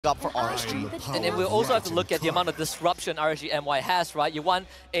up for RSG. And then we'll also have to look at the amount of disruption RSG MY has, right? You want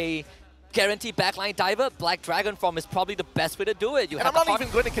a guaranteed backline diver, Black Dragon Form is probably the best way to do it. And I'm not even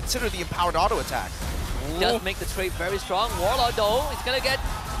going to consider the empowered auto attack. Does make the trade very strong. Warlord though, he's gonna get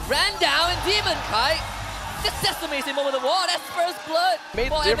ran down, and Demon Kai just decimates him over the wall. That's first blood.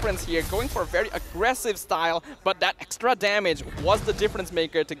 Made the difference here, going for a very aggressive style, but that extra damage was the difference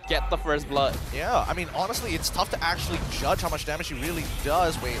maker to get the first blood. Yeah, I mean, honestly, it's tough to actually judge how much damage he really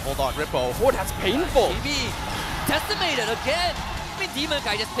does. Wait, hold on, Rippo. Oh, that's painful. TV decimated again. I mean, Demon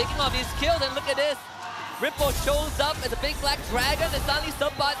Kai just picking off these kills, and look at this. Rippo shows up as a big black dragon, and suddenly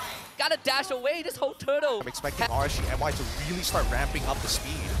Subbot gotta dash away this whole turtle. I'm expecting RSG MY to really start ramping up the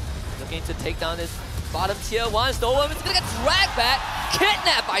speed. Looking to take down this bottom tier 1. Snowworm is gonna get dragged back,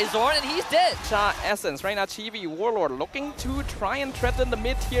 kidnapped by Zorn, and he's dead. Cha Essence, right now Chibi Warlord looking to try and threaten the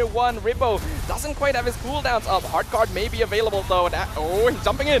mid tier 1. Rippo doesn't quite have his cooldowns up. Hard guard may be available though. Oh, he's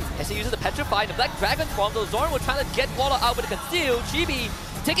jumping in. As he uses the Petrify and the Black Dragon Form, so Zorn will try to get Warlord out with a conceal. Chibi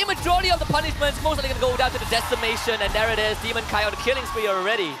taking majority of the punishments, most likely gonna go down to the decimation, and there it is, Demon Kai on the killing spree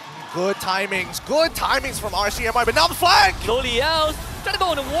already. Good timings from RSG MY, but now the flag! Slowly else, trying to go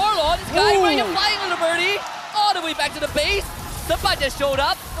on the Warlord. This guy right here flying little birdie, all the way back to the base. Subbot just showed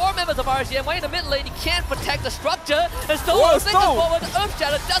up. 4 members of RSG MY in the mid lane. He can't protect the structure. And Stone thinks forward, the Earth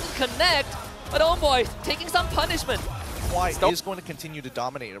Shadow doesn't connect. But HomeBois taking some punishment. MY is going to continue to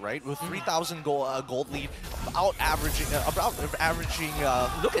dominate it, right? With 3,000 gold lead, about averaging.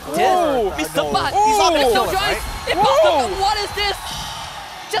 Look at this. He's Subbot. He's not It's going no to kill him, right? What is this?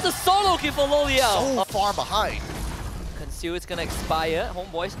 Just a solo kill for Loliao. So far behind. Conceal is gonna expire.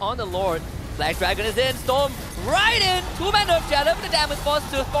 HomeBois on the Lord. Black Dragon is in. Storm right in. 2-man Earth Shadow with the damage force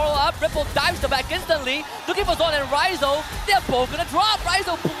to follow up. Ripple dives the back instantly. Looking for Zorn and Ryzo. They're both gonna drop.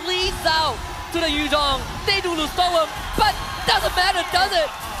 Ryzo bleeds out to the Yuzhong. They do lose Storm, but doesn't matter, does it?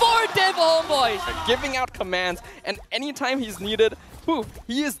 4 dead for HomeBois. Giving out commands, and anytime he's needed,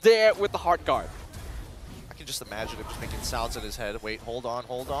 he is there with the hard guard. I can just imagine him just making sounds in his head. Wait, hold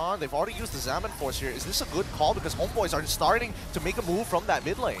on. They've already used the Zaman Force here. Is this a good call? Because HomeBois are starting to make a move from that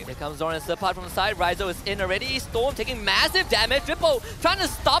mid lane. Here comes Zorn and Subbot from the side. Ryzo is in already. Storm taking massive damage. Rippo trying to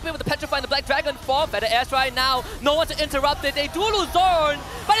stop him with the Petrify and the Black Dragon Form. Better airstrike now. No one to interrupt it. They do lose Zorn,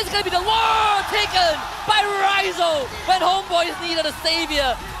 but it's going to be the Lord taken by Ryzo when HomeBois needed a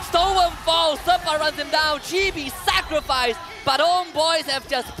savior. Storm falls. Subbot runs him down. Chibi sacrificed, but HomeBois have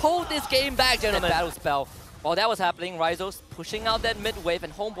just pulled this game back, gentlemen. Battle spell. While that was happening, Ryzo's pushing out that mid wave,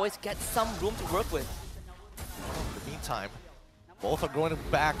 and HomeBois get some room to work with. In the meantime, both are going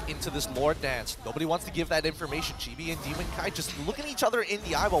back into this Lord dance. Nobody wants to give that information. Chibi and Demon Kai just looking each other in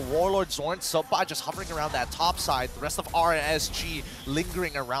the eye, while Warlord, Zorn, Subbot just hovering around that top side. The rest of RSG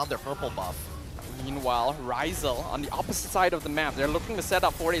lingering around their purple buff. Meanwhile, Ryzel on the opposite side of the map. They're looking to set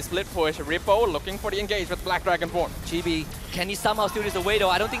up for a split push. Rippo looking for the engage with Black Dragon Form. Chibi, can he somehow steal this away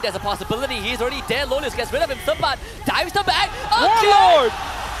though? I don't think there's a possibility. He's already dead. Lolius gets rid of him. Subbot dives the back. Warlord!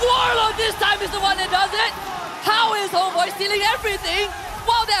 Warlord this time is the one that does it. How is HomeBois stealing everything?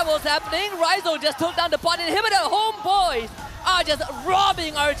 While that was happening, Ryzo just took down the bot inhibitor. HomeBois are just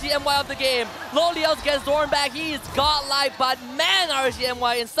robbing RSG MY of the game. Lolios gets Zorn back. He is godlike, but man, RSG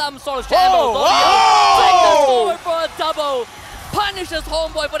MY in some sort of shambles. Lolios forward for a double. Punishes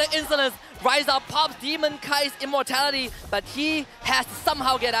HomeBois for the insolence. Ryzo pops Demon Kai's immortality, but he has to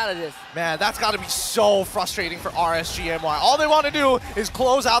somehow get out of this. Man, that's got to be so frustrating for RSG MY. All they want to do is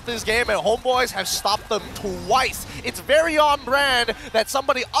close out this game, and HomeBois have stopped them twice. It's very on brand that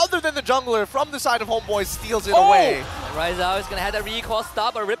somebody other than the jungler from the side of HomeBois steals it away. Ryzo is going to have that recoil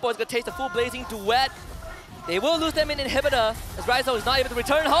stop, but Rippo is going to taste the full blazing duet. They will lose them in inhibitor, as Ryzo is not able to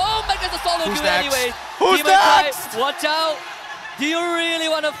return home, but gets a solo kill anyway. Who's next? Watch out. Do you really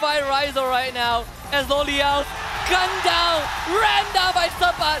want to fight Ryzo right now? As Loliao gunned down, ran down by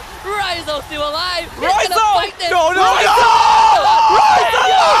Subbot. Ryzo still alive. Ryzo! No! Ryzo! Oh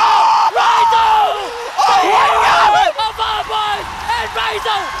my God! Of all boys! And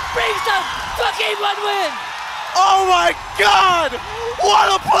Ryzo brings them to a Game 1 win! Oh my God!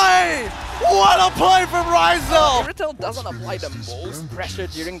 What a play! What a play from Ryzo! Irrital doesn't apply the most pressure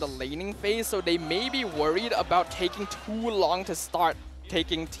during the laning phase, so they may be worried about taking too long to start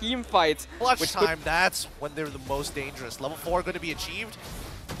taking team fights. Clutch time, that's when they're the most dangerous. Level 4 going to be achieved.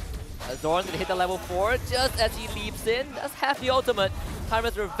 Zorn's going to hit the level 4 just as he leaps in. That's half the ultimate.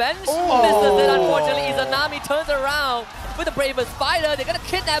 Timer's revenge misses it, unfortunately. Izanami turns around with with the bravest fighter. They're gonna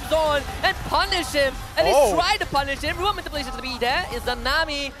kidnap Zorn and punish him. At least try to punish him. Room manipulation to be there. Is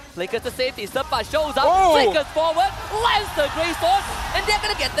Zanami. Flickers to safety. Subba shows up. Flickers forward. Lands the Grey Sword. And they're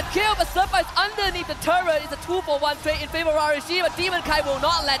gonna get the kill. But Subba is underneath the turret. It's a 2-for-1 trade in favor of RSG. But Demon Kai will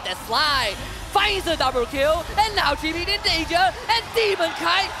not let that slide. Finds a double kill. And now GB in danger. And Demon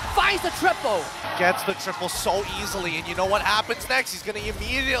Kai finds the triple. Gets the triple so easily, and you know what happens next? He's going to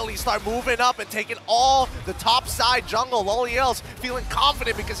immediately start moving up and taking all the top side jungle. Loliel's feeling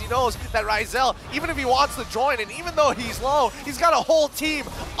confident because he knows that Ryzel, even if he wants to join, and even though he's low, he's got a whole team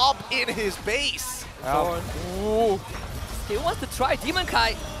up in his base. Zorn. Still wants to try Demon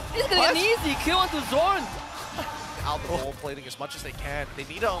Kai. He's going to get an easy kill onto Zorn. Out the gold plating as much as they can. They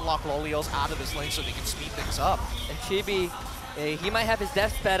need to unlock Loliel's out of this lane so they can speed things up. And Chibi, he might have his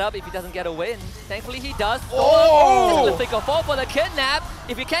death sped up if he doesn't get a win. Thankfully he does. Oh! Just gonna fall for the kidnap.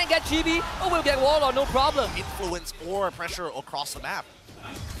 If he can't get Chibi, we'll get Warlord, no problem. Influence or pressure across the map.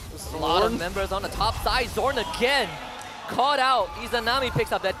 A lot of members on the top side. Zorn again. Caught out. Izanami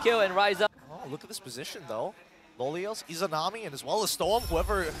picks up that kill and rise up. Oh, look at this position though. Loliel's, Izanami, and as well as Storm.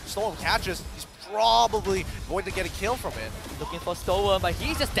 Whoever Storm catches, he's probably going to get a kill from it. Looking for Storm, but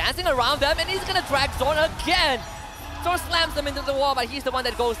he's just dancing around them and he's gonna drag Zorn again. Zorn slams them into the wall, but he's the one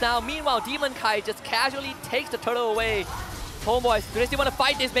that goes down. Meanwhile, Demon Kai just casually takes the turtle away. HomeBois, do they still want to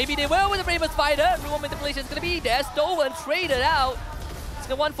fight this? Maybe they will with the bravest fighter. Room manipulation is going to be there. Stolen, traded out. It's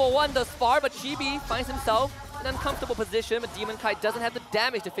a 1-for-1 thus far, but Chibi finds himself in an uncomfortable position, but Demon Kai doesn't have the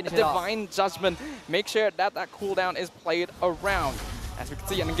damage to finish it off. Divine Judgment. Make sure that that cooldown is played around. As we can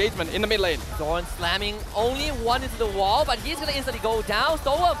see, an engagement in the mid lane. Zorn slamming only one into the wall, but he's going to instantly go down.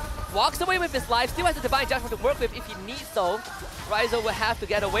 Stolen walks away with his life, still has the Divine Judgment to work with if he needs so. Ryzo will have to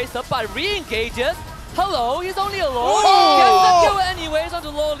get away. Subba re-engages. Hello, he's only alone. Gets the kill anyways onto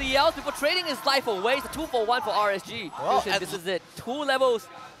Loliel before trading his life away. It's a 2-for-1 for RSG. Well, this is it. 2 levels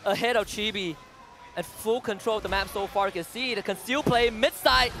ahead of Chibi. And full control of the map so far. You can see the conceal play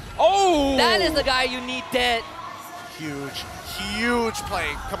mid-side. That is the guy you need dead. Huge play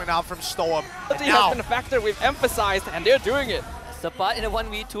coming out from Storm. It has been a factor we've emphasized, and they're doing it. Subba in a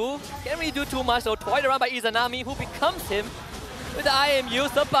 1v2. Can't really do too much, so toyed around by Izanami, who becomes him with the IMU.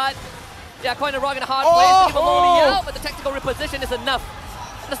 Subba, yeah, quite a rock in a hard place. Leave him only out, but the tactical reposition is enough.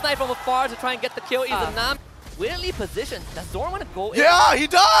 The snipe from afar to try and get the kill. Izanami weirdly positioned. Does Zorn want to go in? Yeah, he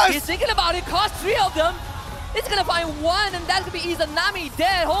does! He's thinking about it. Cost 3 of them. It's going to find 1, and that's going to be Izanami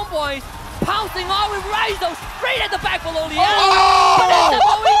dead. HomeBois pouncing on with Ryzo straight at the back for Loliel. But ends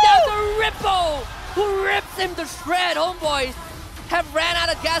up going down to Ripple, who rips him to shred. HomeBois have ran out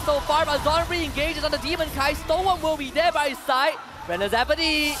of gas so far, but Zorn re-engages on the Demon Kai. Stolen will be there by his side. Renner's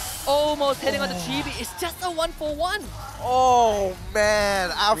Apathy almost hitting on the Chibi. It's just a 1-for-1. Oh man.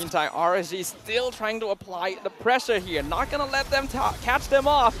 Meantime, RSG still trying to apply the pressure here. Not gonna let them catch them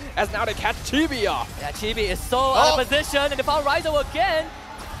off, as now they catch Chibi off. Yeah, Chibi is so out of position, and they found Ryzo again.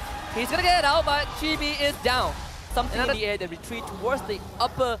 He's gonna get it out, but Chibi is down. Something in the air, they retreat towards the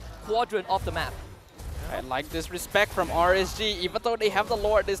upper quadrant of the map. I like this respect from RSG. Even though they have the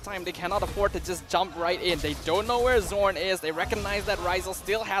Lord this time, they cannot afford to just jump right in. They don't know where Zorn is. They recognize that Ryzel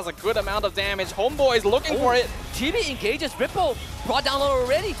still has a good amount of damage. HomeBois looking for it. Chibi engages Ripple. Brought down low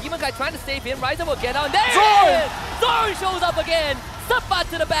already. Demon Guy trying to save him. Ryzel will get out. There Zorn shows up again. Subba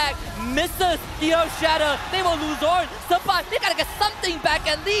to the back. Misses the Earth Shatter. They will lose Zorn. Subba, they gotta get something back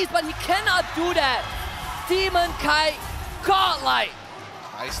at least, but he cannot do that. Demon Kai godlike.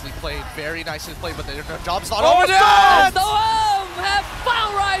 Nicely played, very nicely played, but their job's not over yet! So have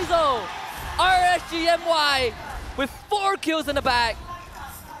found Ryzo! RSGMY with 4 kills in the bag.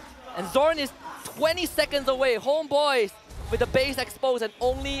 And Zorn is 20 seconds away. HomeBois with the base exposed and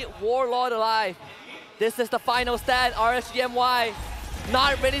only Warlord alive. This is the final stand. RSGMY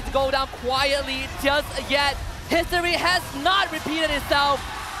not ready to go down quietly just yet. History has not repeated itself.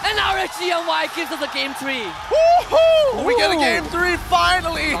 And RSGMY gives us a game 3. Woohoo! We get a game 3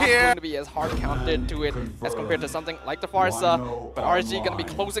 finally Not here. going to be as hard counted to it as compared to something like the Farsa, but RSG going to be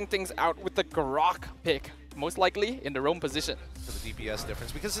closing things out with the Grok pick, most likely in their own position. To the DPS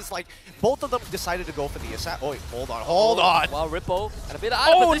difference, because it's like both of them decided to go for the assassin. Oh wait, hold on. Well, Ripple and a bit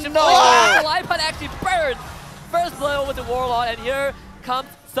out of position. No! Life had actually burned. First blow with the Warlord, and here comes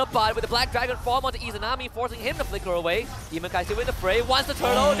Subba with the Black Dragon form onto Izanami, forcing him to flicker away. Demon Kai still in the fray, wants the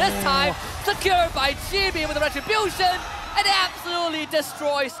turtle, this time secured by Chibi with the Retribution, and absolutely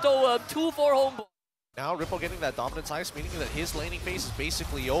destroys Storm. 2 for HomeBois. Now Ripple getting that dominance ice, meaning that his laning phase is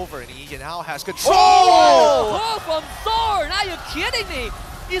basically over, and he now has control! Oh, from Zorn! Are you kidding me?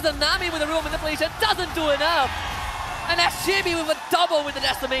 Izanami with the real manipulation doesn't do enough. And that's Chibi with a double with the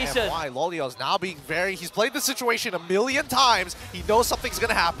decimation. And why Lolio's now being he's played the situation a million times. He knows something's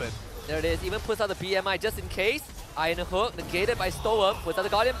gonna happen. There it is, even puts out the BMI just in case. Iron Hook negated by Stoem, puts out the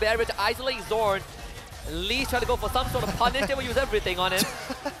Guardian Barrier to isolate Zorn. Lee trying to go for some sort of punish, they will use everything on him.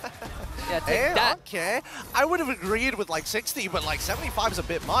 Yeah, take that. Okay, I would have agreed with like 60, but like 75 is a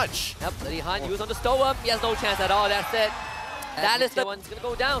bit much. Yep, Lady Han used on the Stoem. He has no chance at all, that's it. That is the one's gonna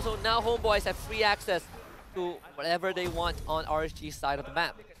go down, so now HomeBois have free access to whatever they want on RSG's side of the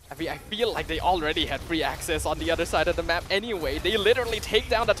map. I feel like they already had free access on the other side of the map anyway. They literally take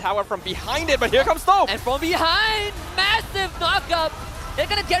down the tower from behind it, but here comes Stoem! And from behind, massive knockup. They're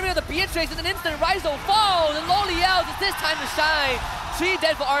gonna get rid of the Beatrix in an instant. Rizzo falls, and Loliels, it's this time to shine. 3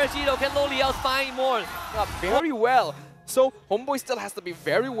 dead for RSG though, can Loliels find more? Very well. So HomeBois still has to be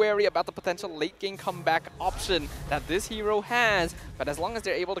very wary about the potential late game comeback option that this hero has. But as long as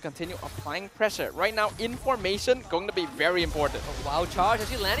they're able to continue applying pressure, right now information going to be very important. A wild charge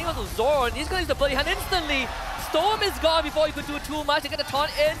actually landing on the Zorn. He's gonna use the Bloody Hand instantly. Storm is gone before he could do too much. They get a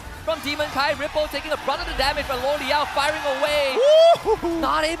taunt in from Demon Kai. Ripple taking a brunt of the damage from Loliao firing away.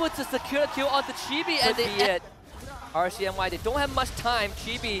 Not able to secure a kill onto Chibi, and they RCMY, they don't have much time.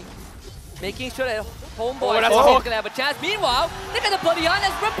 Chibi making sure that HomeBois is gonna have a chance. Meanwhile, they get the Bloody Hand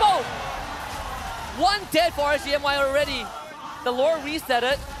as Ripple. 1 dead for RCMY already. The Lord reset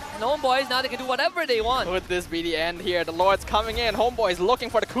it. And HomeBois, now they can do whatever they want. Could this be the end here? The Lord's coming in. HomeBois looking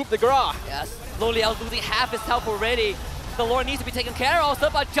for the coup de grace. Yes, Loliao's losing half his health already. The Lord needs to be taken care of.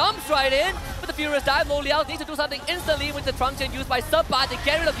 Subba jumps right in with the Furious Dive. Loliao needs to do something instantly with the Truncheon used by Subba. They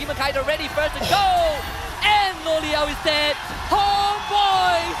get rid of Demon Kite already. First to go. And Loliao is dead.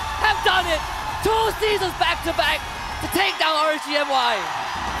 HomeBois have done it. 2 seasons back to back to take down RSGMY.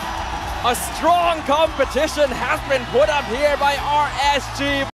 A strong competition has been put up here by RSG.